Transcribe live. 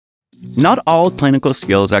Not all clinical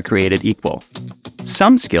skills are created equal.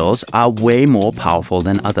 Some skills are way more powerful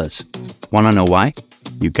than others. Wanna know why?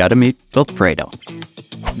 You gotta meet Vfredo.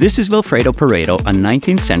 This is Vfredo Paredo, a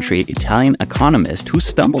 19th century Italian economist who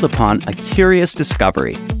stumbled upon a curious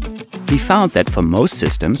discovery. He found that for most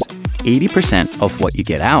systems, 80% of what you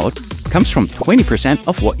get out comes from 20%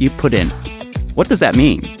 of what you put in. What does that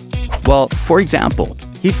mean? Well, for example,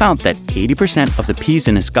 he found that 80% of the peas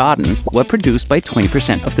in his garden were produced by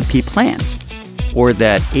 20% of the pea plants, or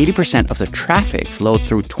that 80% of the traffic flowed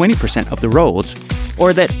through 20% of the roads,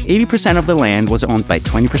 or that 80% of the land was owned by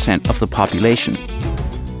 20% of the population.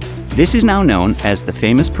 This is now known as the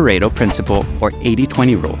famous Pareto Principle, or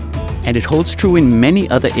 80-20 rule, and it holds true in many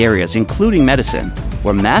other areas, including medicine,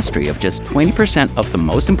 where mastery of just 20% of the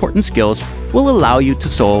most important skills will allow you to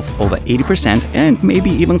solve over 80% and maybe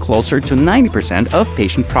even closer to 90% of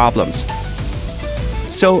patient problems.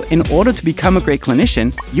 So, in order to become a great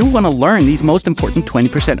clinician, you want to learn these most important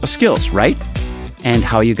 20% of skills, right? And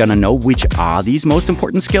how are you going to know which are these most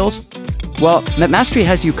important skills? Well, Medmastery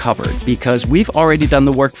has you covered because we've already done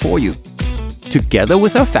the work for you. Together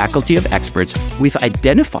with our faculty of experts, we've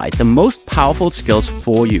identified the most powerful skills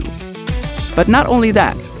for you. But not only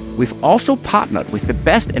that, we've also partnered with the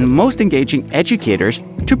best and most engaging educators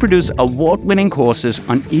to produce award-winning courses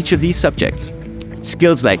on each of these subjects.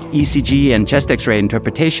 Skills like ECG and chest X-ray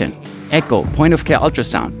interpretation, echo, point-of-care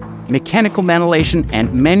ultrasound, mechanical ventilation,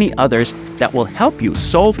 and many others that will help you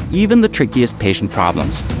solve even the trickiest patient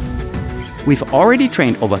problems. We've already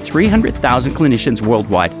trained over 300,000 clinicians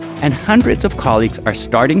worldwide, and hundreds of colleagues are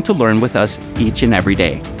starting to learn with us each and every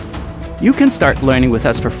day. You can start learning with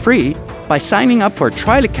us for free by signing up for a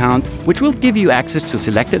trial account, which will give you access to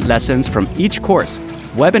selected lessons from each course,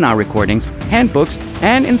 webinar recordings, handbooks,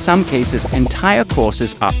 and in some cases, entire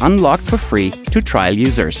courses are unlocked for free to trial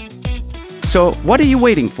users. So what are you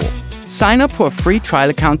waiting for? Sign up for a free trial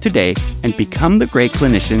account today and become the great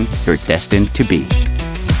clinician you're destined to be.